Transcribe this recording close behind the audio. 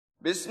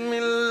بسم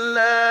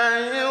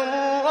الله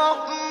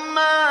الرحمن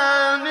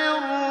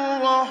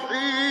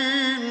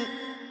الرحيم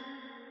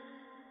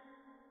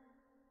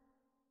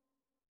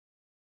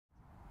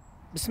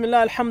بسم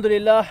الله الحمد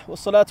لله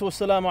والصلاة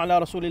والسلام على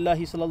رسول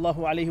الله صلى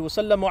الله عليه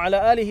وسلم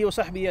وعلى آله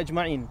وصحبه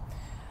أجمعين.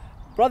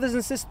 Brothers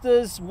and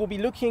sisters, we'll be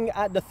looking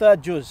at the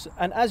third juz,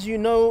 and as you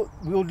know,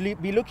 we'll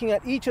be looking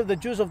at each of the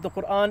juz of the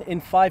Quran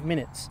in 5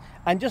 minutes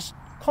and just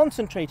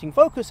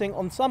focusing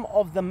on some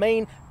of the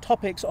main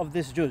topics of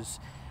this juz.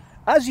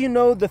 As you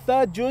know, the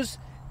third juz,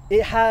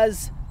 it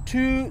has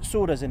 2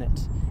 surahs in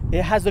it.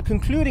 It has the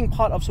concluding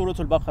part of Surah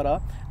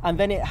Al-Baqarah, and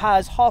then it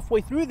has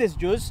halfway through this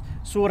juz,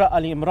 Surah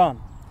Al-Imran.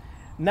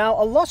 Now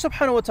Allah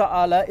subhanahu wa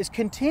ta'ala is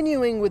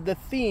continuing with the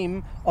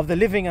theme of the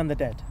living and the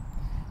dead.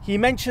 He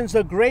mentions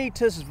the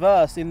greatest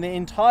verse in the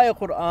entire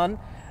Quran,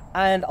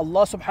 and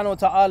Allah subhanahu wa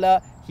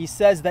ta'ala, He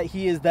says that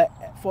He is the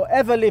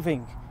forever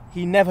living,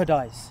 He never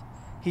dies.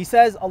 He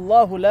says,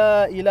 Allahu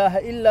la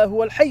ilaha illa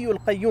huwa al-hayyul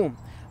qayyum.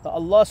 That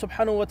Allah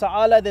subhanahu wa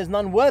ta'ala, there's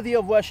none worthy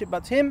of worship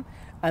but Him,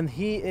 and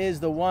He is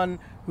the one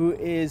who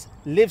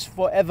lives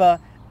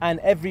forever, and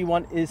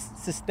everyone is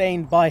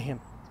sustained by Him.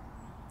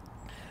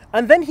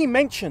 And then He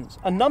mentions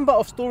a number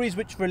of stories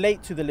which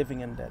relate to the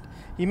living and dead.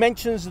 He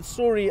mentions the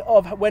story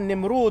of when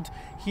Nimrud,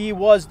 he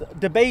was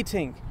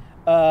debating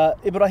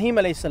Ibrahim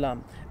alayhi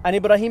salam, and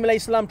Ibrahim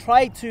alayhi salam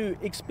tried to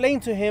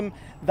explain to him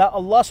that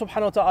Allah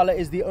subhanahu wa ta'ala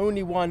is the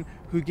only one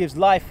who gives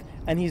life,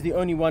 and He's the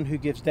only one who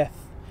gives death.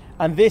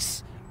 And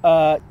this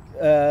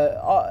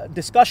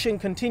discussion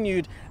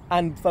continued,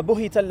 and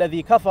فَبُهِتَ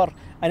الَّذِي كَفَرَ,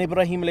 and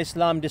Ibrahim alayhi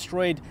salam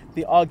destroyed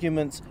the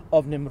arguments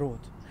of Nimrud.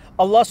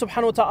 Allah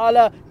subhanahu wa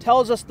ta'ala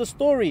tells us the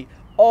story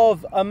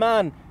of a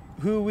man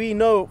who we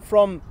know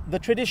from the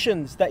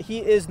traditions that he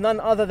is none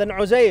other than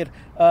Uzair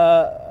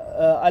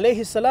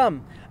alayhi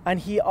salam, and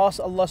he asked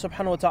Allah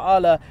subhanahu wa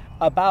ta'ala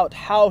about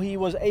how he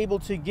was able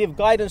to give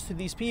guidance to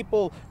these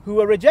people who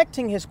were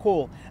rejecting his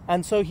call,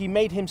 and so he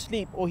made him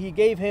sleep, or he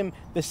gave him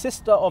the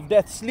sister of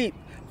death sleep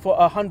for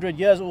 100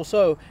 years or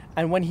so,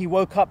 and when he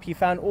woke up he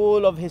found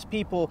all of his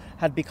people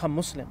had become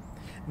Muslim.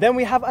 Then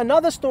we have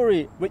another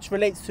story which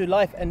relates to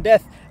life and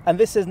death, and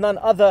this is none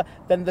other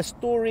than the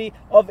story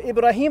of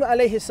Ibrahim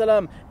alayhi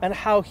salam, and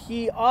how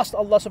he asked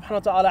Allah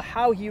subhanahu wa ta'ala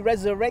how he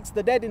resurrects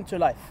the dead into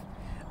life.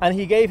 And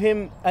He gave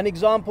him an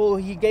example,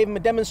 He gave him a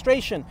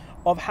demonstration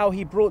of how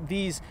He brought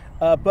these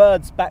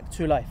birds back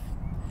to life.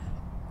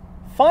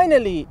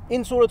 Finally,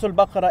 in Surah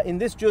Al-Baqarah, in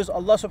this juz,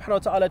 Allah subhanahu wa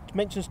ta'ala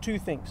mentions 2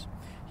 things.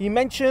 He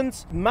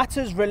mentions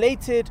matters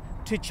related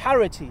to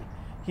charity.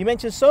 He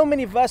mentions so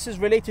many verses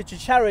related to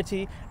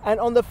charity, and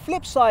on the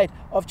flip side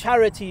of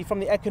charity from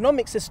the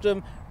economic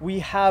system, we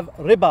have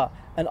riba.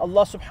 And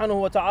Allah subhanahu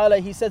wa ta'ala,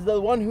 He says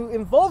the one who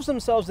involves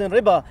themselves in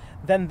riba,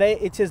 then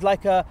it is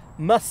like a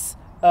mas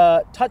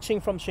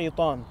touching from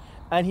shaitan.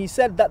 And He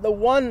said that the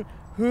one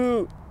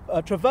who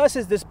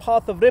traverses this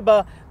path of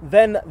riba,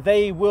 then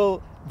they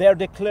are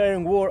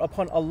declaring war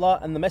upon Allah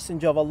and the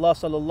Messenger of Allah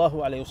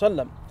sallallahu alayhi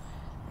wasallam.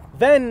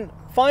 Then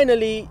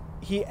finally,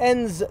 He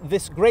ends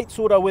this great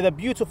surah with a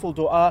beautiful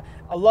dua.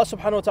 Allah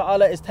subhanahu wa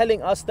ta'ala is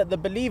telling us that the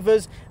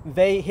believers,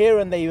 they hear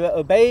and they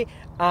obey,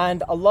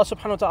 and Allah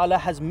subhanahu wa ta'ala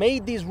has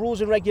made these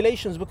rules and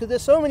regulations, because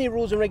there's so many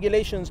rules and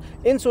regulations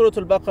in Surah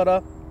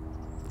Al-Baqarah,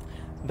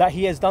 that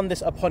He has done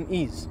this upon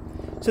ease.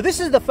 So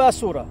this is the first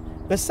surah.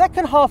 The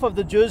second half of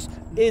the juz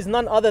is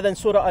none other than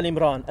Surah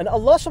Al-Imran, and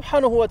Allah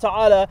subhanahu wa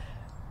ta'ala,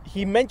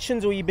 He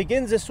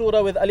begins this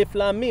surah with Alif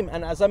Lam Mim,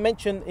 and as I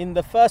mentioned in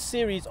the first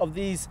series of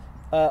these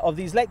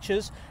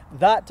lectures,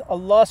 that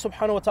Allah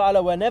subhanahu wa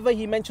ta'ala, whenever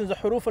He mentions the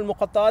huruf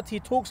al-muqatta'at, He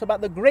talks about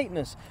the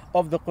greatness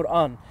of the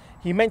Quran.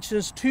 He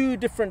mentions 2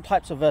 different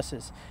types of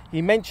verses.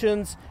 He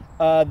mentions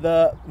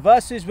the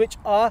verses which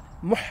are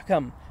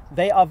muhkam.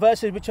 They are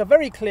verses which are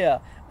very clear,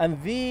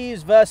 and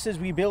these verses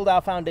we build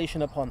our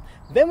foundation upon.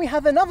 Then we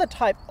have another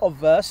type of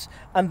verse,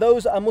 and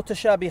those are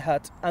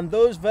mutashabihat, and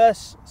those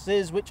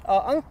verses which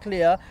are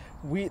unclear,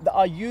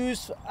 are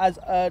used as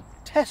a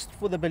test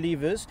for the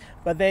believers,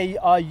 but they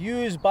are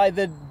used by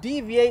the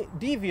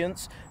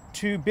deviants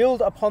to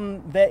build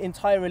upon their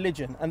entire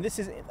religion, and this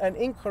is an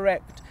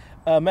incorrect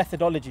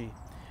methodology.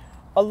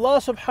 Allah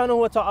subhanahu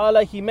wa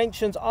ta'ala, He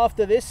mentions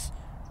after this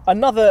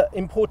another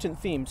important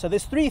theme. So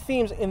there's 3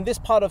 themes in this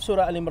part of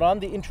Surah Al-Imran.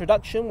 The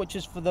introduction, which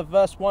is for the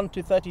verse 1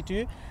 to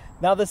 32.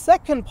 Now the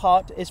second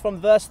part is from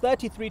verse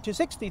 33 to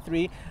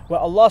 63, where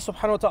Allah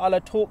subhanahu wa ta'ala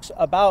talks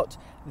about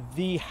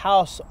the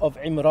house of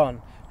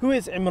Imran. Who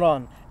is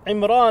Imran?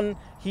 Imran,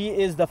 he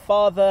is the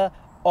father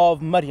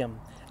of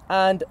Maryam,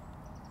 and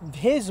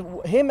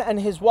him and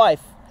his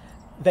wife,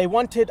 they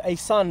wanted a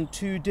son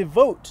to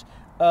devote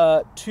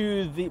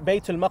to the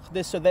Bayt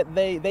al-Maqdis, so that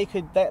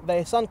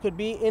their son could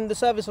be in the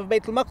service of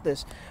Bayt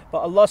al-Maqdis. But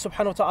Allah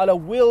subhanahu wa ta'ala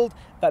willed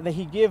that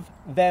He give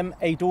them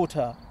a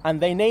daughter, and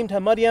they named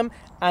her Maryam,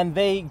 and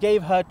they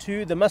gave her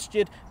to the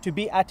masjid to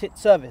be at its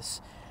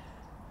service.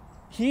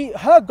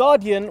 Her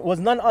guardian was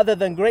none other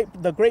than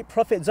the great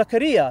prophet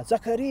Zakaria.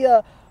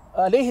 Zakaria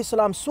alayhi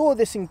salam saw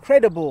this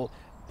incredible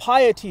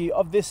piety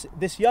of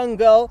this young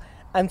girl,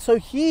 and so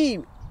he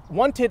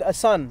wanted a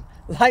son.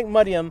 like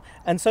Maryam.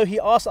 And so he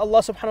asked Allah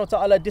subhanahu wa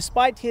ta'ala,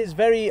 despite his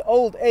very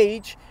old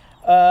age,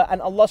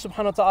 and Allah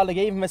subhanahu wa ta'ala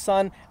gave him a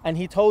son, and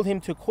he told him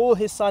to call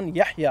his son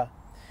Yahya.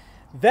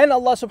 Then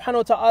Allah subhanahu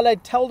wa ta'ala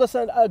told us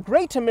a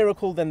greater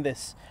miracle than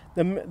this.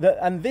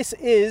 And this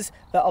is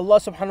that Allah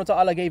subhanahu wa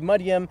ta'ala gave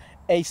Maryam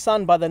a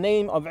son by the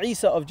name of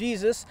Isa, of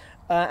Jesus.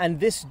 And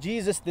this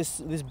Jesus,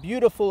 this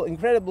beautiful,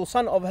 incredible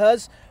son of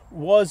hers,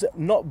 was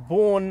not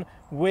born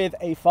with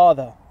a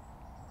father.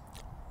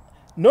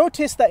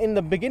 Notice that in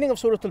the beginning of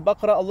Surah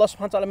Al-Baqarah, Allah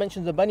subhanahu wa ta'ala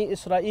mentions the Bani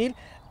Israel.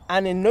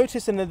 And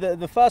notice in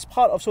the first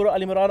part of Surah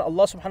Al-Imran,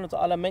 Allah subhanahu wa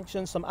ta'ala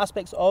mentions some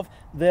aspects of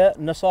the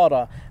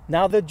Nasara.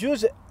 Now the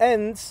juz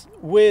ends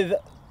with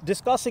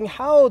discussing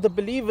how the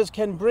believers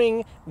can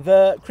bring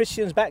the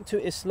Christians back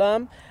to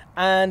Islam.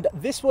 And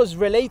this was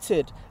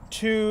related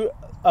to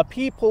a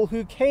people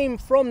who came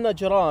from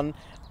Najran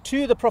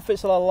to the Prophet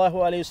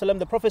ﷺ.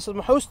 The Prophet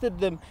ﷺ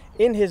hosted them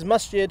in his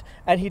masjid,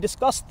 and he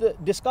discussed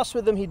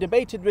with them, he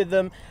debated with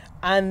them,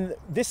 and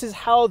this is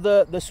how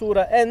the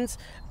surah ends.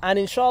 And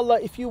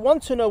inshallah, if you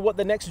want to know what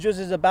the next juz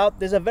is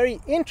about, there's a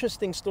very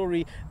interesting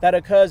story that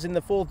occurs in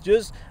the 4th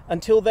juz.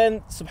 Until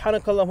then,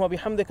 subhanakallahumma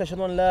bihamdika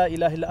ashhadu an la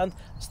ilaha illa ant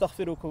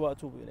astaghfiruka wa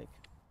atubu ilayk.